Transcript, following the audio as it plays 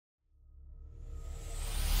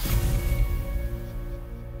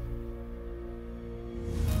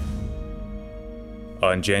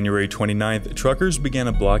On January 29th, truckers began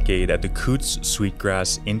a blockade at the Coutts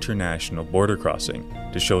Sweetgrass International border crossing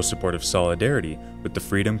to show support of solidarity with the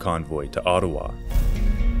Freedom Convoy to Ottawa.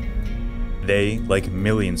 They, like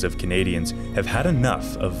millions of Canadians, have had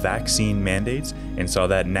enough of vaccine mandates and saw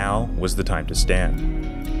that now was the time to stand.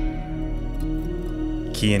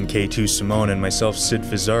 Kian, K2, Simone, and myself,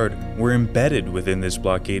 Fizzard, were embedded within this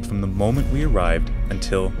blockade from the moment we arrived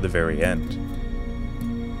until the very end.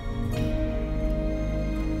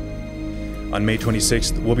 On May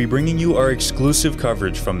 26th, we'll be bringing you our exclusive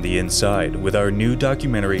coverage from the inside with our new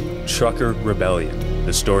documentary, Trucker Rebellion,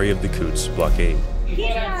 the story of the Coutts Blockade.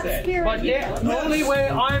 But the only way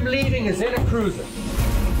I'm leaving is in a cruiser.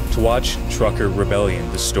 To watch Trucker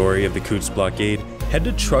Rebellion, the story of the Coutts Blockade, head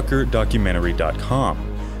to truckerdocumentary.com.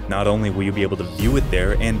 Not only will you be able to view it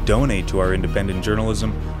there and donate to our independent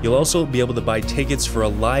journalism, you'll also be able to buy tickets for a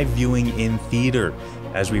live viewing in theater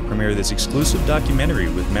as we premiere this exclusive documentary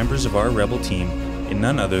with members of our rebel team in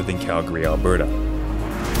none other than Calgary, Alberta.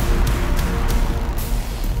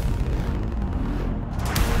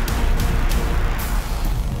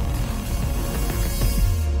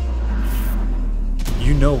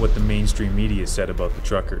 You know what the mainstream media said about the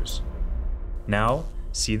truckers. Now,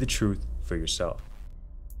 see the truth for yourself.